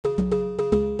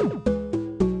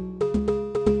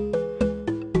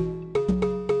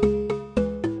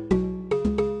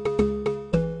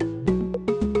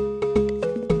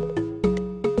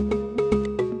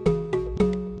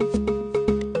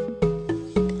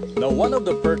Now, one of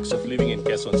the perks of living in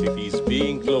Quezon City is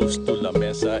being close to La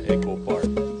Mesa Eco Park.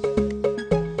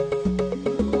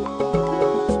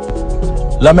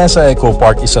 La Mesa Eco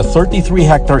Park is a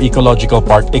 33-hectare ecological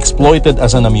park exploited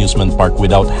as an amusement park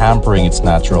without hampering its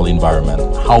natural environment.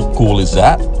 How cool is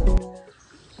that?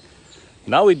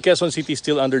 Now with Quezon City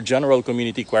still under general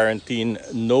community quarantine,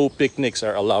 no picnics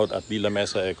are allowed at the La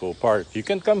Mesa Eco Park. You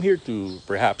can come here to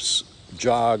perhaps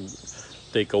jog,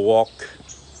 take a walk,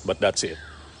 but that's it.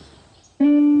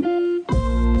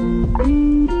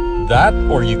 That,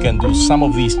 or you can do some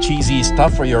of these cheesy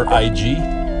stuff for your IG.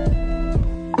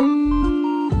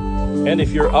 And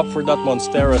if you're up for that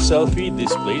Monstera selfie,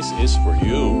 this place is for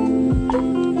you.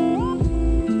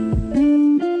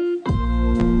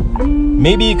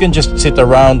 Maybe you can just sit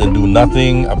around and do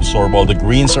nothing, absorb all the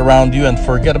greens around you, and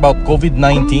forget about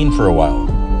COVID-19 for a while.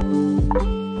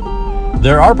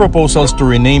 There are proposals to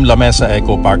rename La Mesa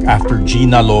Eco Park after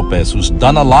Gina Lopez, who's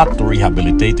done a lot to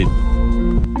rehabilitate it.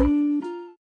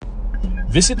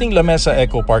 Visiting La Mesa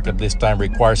Eco Park at this time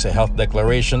requires a health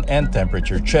declaration and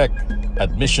temperature check.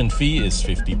 Admission fee is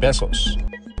 50 pesos.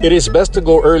 It is best to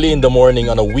go early in the morning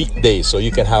on a weekday so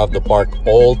you can have the park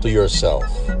all to yourself.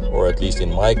 Or at least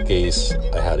in my case,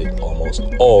 I had it almost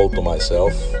all to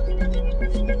myself.